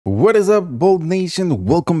What is up, Bold Nation?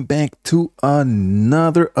 Welcome back to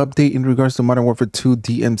another update in regards to Modern Warfare 2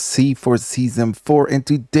 DMC for Season 4. And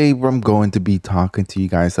today I'm going to be talking to you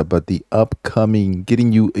guys about the upcoming,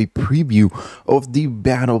 getting you a preview of the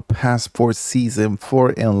Battle Pass for Season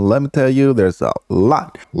 4. And let me tell you, there's a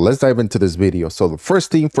lot. Let's dive into this video. So the first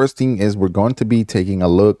thing is we're going to be taking a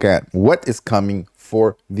look at what is coming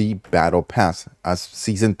for the Battle Pass. As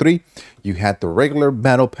Season 3, you had the regular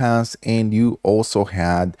Battle Pass and you also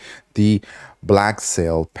had the Black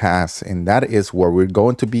Sale Pass, and that is what we're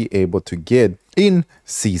going to be able to get in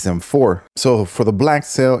Season 4. So for the Black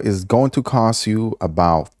Sale is going to cost you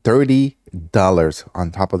about $30.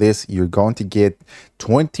 On top of this, you're going to get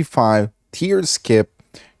 25 tier skip.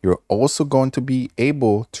 You're also going to be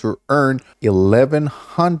able to earn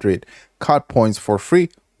 1100 COD points for free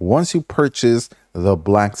once you purchase the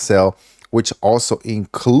Black Sale, which also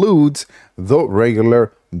includes the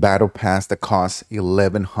regular Battle Pass that costs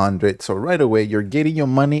 1100. So right away, you're getting your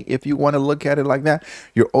money if you want to look at it like that.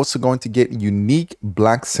 You're also going to get unique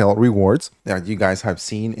Black Sale rewards that you guys have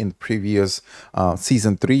seen in previous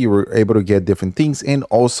Season 3. You were able to get different things, and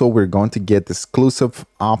also we're going to get the exclusive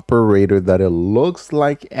operator that it looks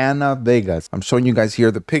like Anna Vegas. I'm showing you guys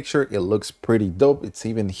here the picture. It looks pretty dope. It's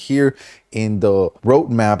even here in the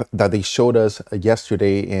roadmap that they showed us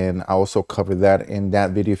yesterday, and I also covered that in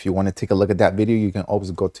that video. If you want to take a look at that video, you can always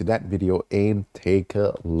go to that video and take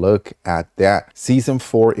a look at that. Season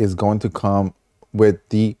 4 is going to come with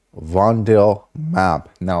the Vondel map.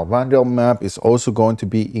 Now Vondel map is also going to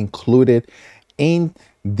be included in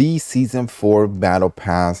the Season 4 Battle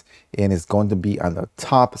Pass, and it's going to be on the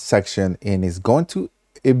top section, and it's going to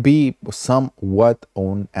be somewhat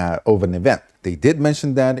of an event. They did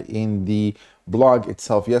mention that in the blog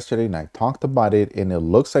itself yesterday, and I talked about it, and it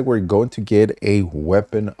looks like we're going to get a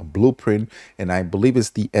weapon blueprint, and I believe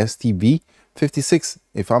it's the STV 56.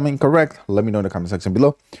 If I'm incorrect, let me know in the comment section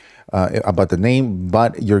below about the name,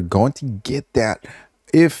 but you're going to get that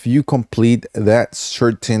if you complete that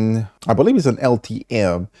certain, I believe it's an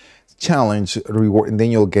LTM challenge reward, and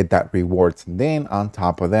then you'll get that rewards. And then on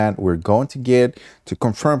top of that, we're going to get to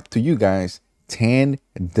confirm to you guys 10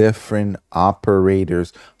 different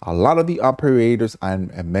operators. A lot of the operators I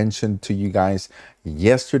mentioned to you guys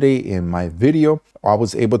yesterday in my video, I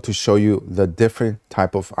was able to show you the different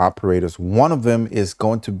type of operators. One of them is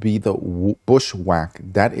going to be the bushwhack.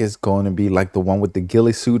 That is going to be like the one with the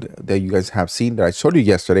ghillie suit that you guys have seen that I showed you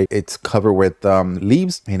yesterday. It's covered with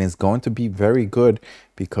leaves, and it's going to be very good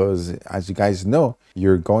because, as you guys know,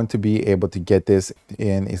 you're going to be able to get this,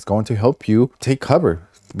 and it's going to help you take cover,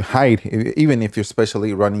 hide. Even if you're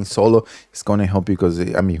especially running solo, it's going to help you because,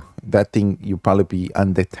 I mean, that thing, you'll probably be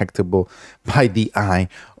undetectable by the eye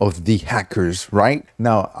of the hackers. Right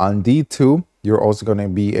now on D2, you're also going to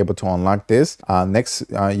be able to unlock this. Next,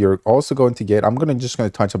 you're also going to get, I'm just going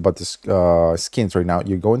to touch about this skins right now.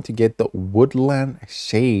 You're going to get the Woodland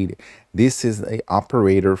Shade. This is a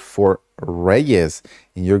operator for Reyes,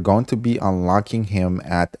 and you're going to be unlocking him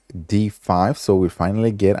at D5. So we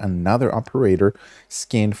finally get another operator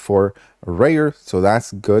skin for Reyes, so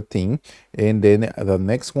that's a good thing. And then the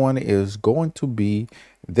next one is going to be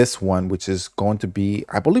this one, which is going to be,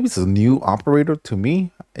 I believe it's a new operator to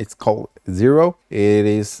me. It's called Zero. It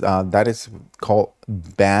is that is called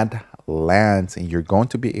Badlands, and you're going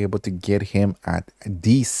to be able to get him at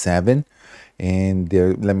D7. And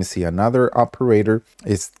there, let me see, another operator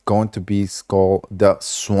is going to be called the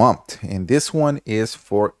Swamped, and this one is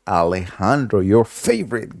for Alejandro, your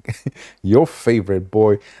favorite your favorite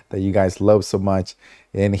boy that you guys love so much,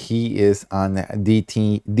 and he is on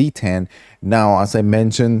D10. Now, as I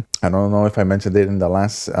mentioned, I don't know if I mentioned it in the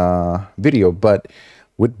last video, but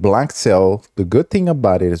with Black Sale, the good thing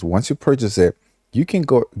about it is once you purchase it, you can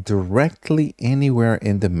go directly anywhere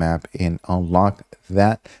in the map and unlock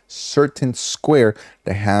that certain square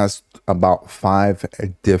that has about 5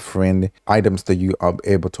 different items that you are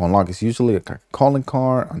able to unlock. It's usually a calling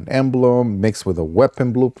card, an emblem mixed with a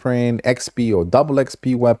weapon blueprint, XP or double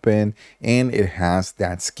XP weapon, and it has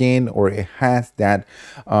that skin, or it has that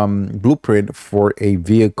blueprint for a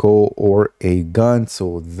vehicle or a gun.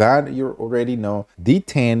 So that you already know.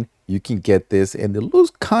 D10, you can get this, and it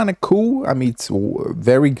looks kind of cool. I mean, it's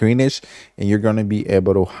very greenish, and you're going to be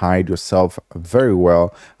able to hide yourself very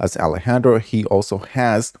well as Alejandro. He also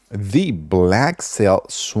has the Black Sale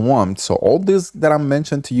Swamped. So all this that I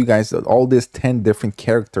mentioned to you guys, all these 10 different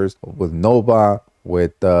characters with Nova,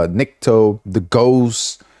 with Nikto, the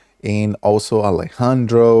Ghost, and also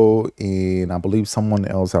Alejandro, and I believe someone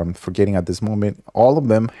else I'm forgetting at this moment. All of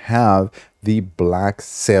them have the Black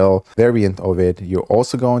Sale variant of it. You're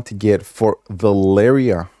also going to get for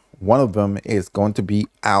Valeria one of them is going to be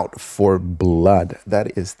Out for Blood.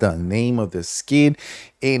 That is the name of the skin,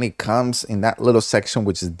 and it comes in that little section,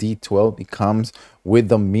 which is D12. It comes with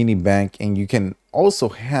the mini bank, and you can also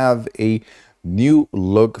have a new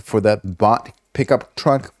look for that bot pickup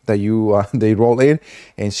truck that you they roll in.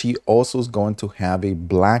 And she also is going to have a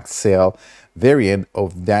black sail variant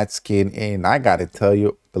of that skin, and I gotta tell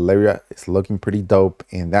you, Valeria is looking pretty dope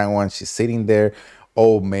in that one. She's sitting there.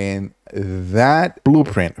 Oh man, that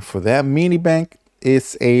blueprint for that mini bank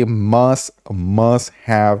is a must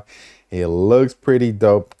have. It looks pretty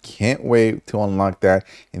dope. Can't wait to unlock that.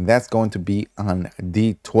 And that's going to be on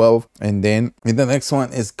D12. And then the next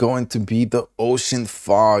one is going to be the Ocean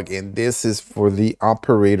Fog. And this is for the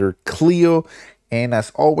operator Cleo. And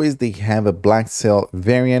as always, they have a black sail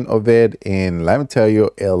variant of it. And let me tell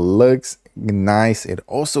you, it looks nice. It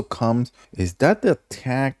also comes, is that the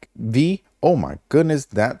TAC V? Oh my goodness,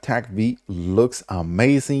 that TAC V looks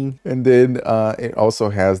amazing. And then it also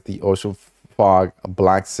has the Ocean Fog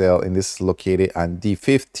black sail, and this is located on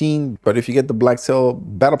D15. But if you get the black sail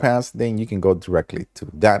battle pass, then you can go directly to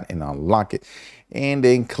that and unlock it. And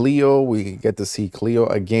then Cleo, we get to see Cleo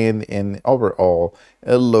again, and overall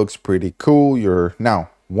it looks pretty cool. Now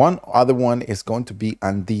one other one is going to be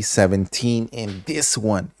on D17, and this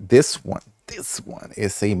one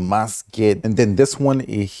is a must get. And then this one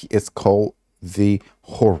is called the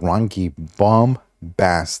Horangi Bomb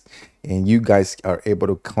Bast, and you guys are able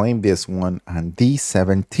to claim this one on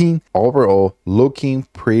D17. Overall looking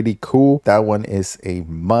pretty cool. That one is a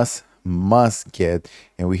must get,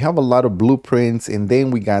 and we have a lot of blueprints. And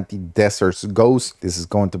then we got the Desert Ghost. This is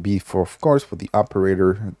going to be for, of course, for the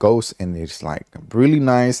operator Ghost, and it's like really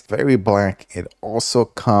nice, very black. It also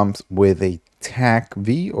comes with a TAC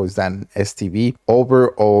V, or is that an STV?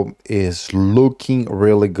 Overall is looking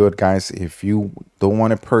really good, guys. If you don't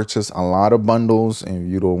want to purchase a lot of bundles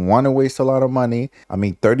and you don't want to waste a lot of money, I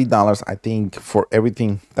mean, $30, I think, for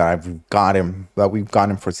everything that we've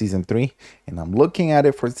gotten for season 3, and I'm looking at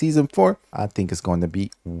it for season 4, I think it's going to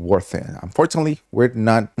be worth it. Unfortunately, we're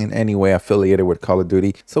not in any way affiliated with Call of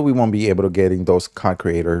Duty, so we won't be able to get in those card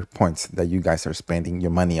creator points that you guys are spending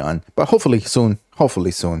your money on, but hopefully soon.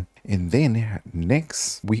 And then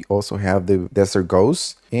next we also have the Desert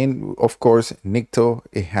Ghost, and of course Nikto,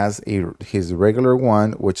 it has his regular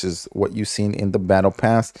one, which is what you've seen in the battle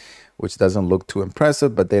pass, which doesn't look too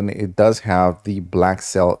impressive, but then it does have the black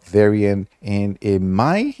sail variant, and it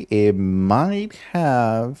might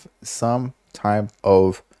have some type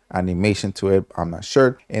of animation to it, I'm not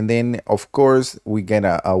sure. And then of course we get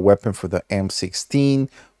a weapon for the M16.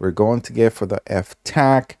 We're going to get for the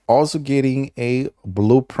F-TAC, also getting a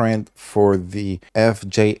blueprint for the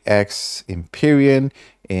FJX Empyrean,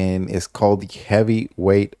 and it's called the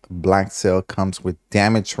Heavyweight Black Sail. Comes with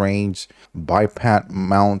damage range, bipod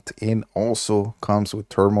mount, and also comes with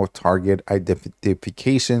thermal target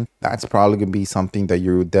identification. That's probably gonna be something that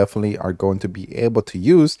you definitely are going to be able to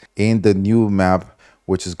use in the new map,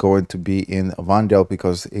 which is going to be in Vandal,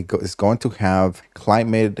 because it's going to have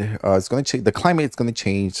climate. It's going to change. The climate is going to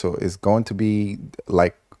change, so it's going to be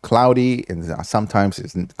like cloudy, and sometimes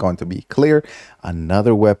it's going to be clear.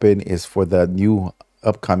 Another weapon is for the new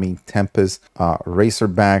upcoming Tempest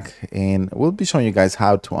Razorback, and we'll be showing you guys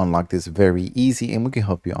how to unlock this very easy, and we can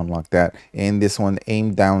help you unlock that. And this one,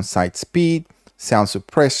 aim down, sight speed, sound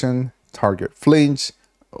suppression, target flinch.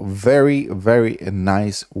 Very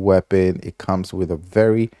nice weapon. It comes with a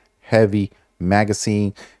very heavy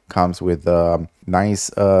magazine, comes with nice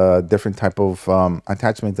different type of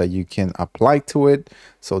attachments that you can apply to it.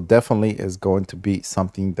 So definitely is going to be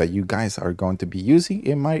something that you guys are going to be using.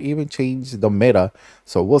 It might even change the meta,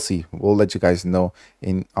 so we'll see. We'll let you guys know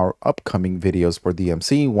in our upcoming videos for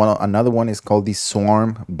DMC. Another one is called the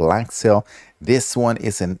Swarm Black Sail. This one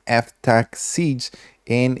is an F-TAC Siege,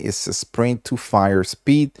 and it's a sprint to fire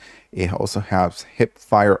speed. It also has hip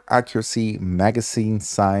fire accuracy, magazine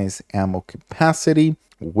size, ammo capacity,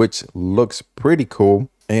 which looks pretty cool.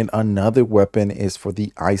 And another weapon is for the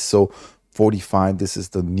ISO 45. This is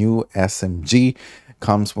the new SMG.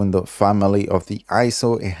 Comes with the family of the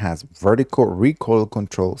ISO. It has vertical recoil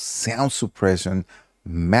control, sound suppression,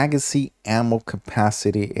 magazine ammo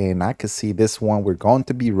capacity, and I can see this one we're going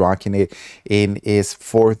to be rocking it, and is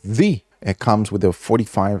for the it comes with a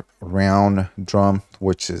 45 round drum,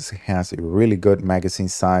 which has a really good magazine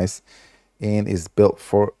size and is built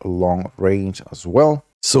for long range as well.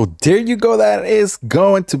 So there you go. That is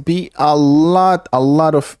going to be a lot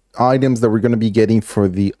of items that we're going to be getting for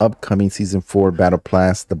the upcoming season 4 battle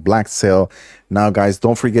pass, the black sale. Now guys,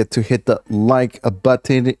 don't forget to hit the like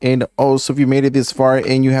button, and also if you made it this far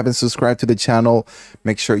and you haven't subscribed to the channel,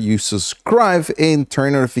 make sure you subscribe and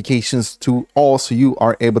turn notifications to all so you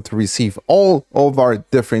are able to receive all of our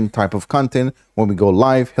different type of content when we go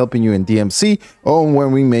live, helping you in DMC, or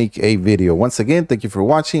when we make a video. Once again, thank you for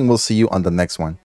watching. We'll see you on the next one.